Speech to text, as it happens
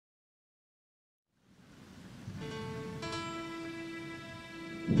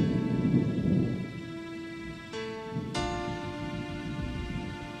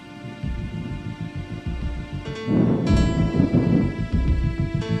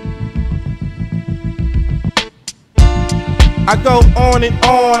I go on and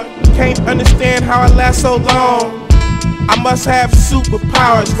on, can't understand how I last so long. I must have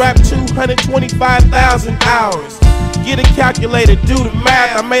superpowers, rap 225,000 hours. Get a calculator, do the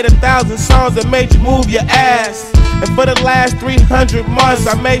math. I made 1,000 songs that made you move your ass. And for the last 300 months,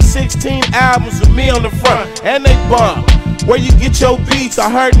 I made 16 albums with me on the front, and they bump. Where you get your beats? I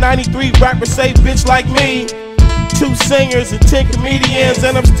heard 93 rappers say bitch like me. 2 singers and 10 comedians,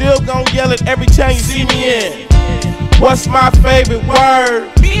 and I'm still gon' yell it every time you see me in. What's my favorite word?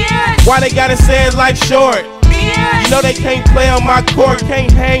 Bitch. Why they gotta say it like short? Bitch. You know they can't play on my court,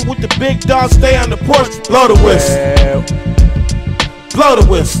 can't hang with the big dogs, stay on the porch. Blow the whistle. Blow the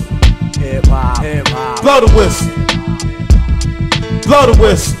whistle. Hip hop, hip hop. Blow the whistle. Blow the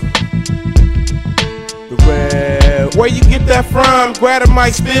whistle. Where you get that from? Grab a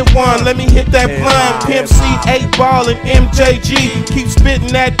mic, spit one, let me hit that blunt. Pimp C, 8 Ball and MJG, keep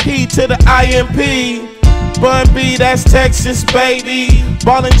spitting that P to the IMP. Bun B, that's Texas, baby.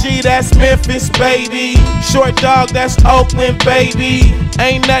 Ballin' G, that's Memphis, baby. Short Dog, that's Oakland, baby.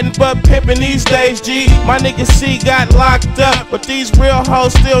 Ain't nothing but pimpin' these days, G. My nigga C got locked up, but these real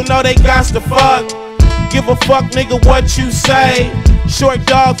hoes still know they got to fuck. Give a fuck, nigga, what you say. Short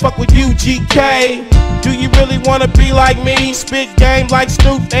Dog, fuck with UGK. Do you really wanna be like me? Spit game like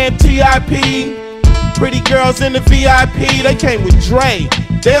Snoop and T.I.P. Pretty girls in the VIP, they came with Dre.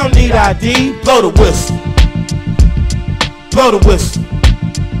 They don't need ID. Blow the whistle. Blow the whistle.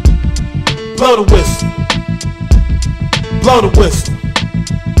 Blow the whistle. Blow the whistle.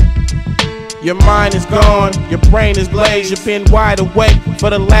 Your mind is gone, your brain is glazed. You've been wide awake for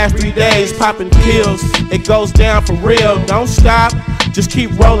the last 3 days, popping pills. It goes down for real. Don't stop, just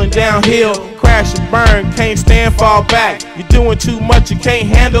keep rolling downhill. Crash and burn, can't stand, fall back. You're doing too much, you can't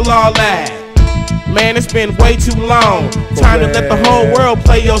handle all that. Man, it's been way too long. Time to let the whole world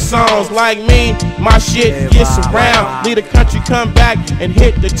play your songs. Like me, my shit gets around. Leave the country, come back and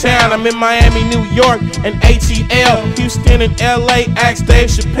hit the town. I'm in Miami, New York, and ATL. Houston and LA, ask Dave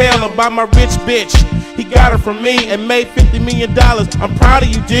Chappelle about my rich bitch. He got her from me and made $50 million. I'm proud of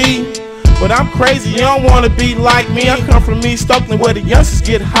you, D. But I'm crazy, you don't wanna be like me. I come from East Oakland where the youngsters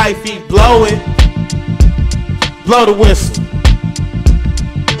get high feet. Blow it. Blow the whistle.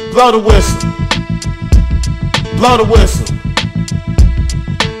 Blow the whistle. Blow the whistle.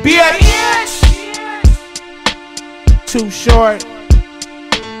 Bitch. Too Short.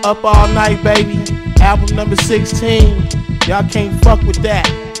 Up All Night, baby. Album number 16. Y'all can't fuck with that.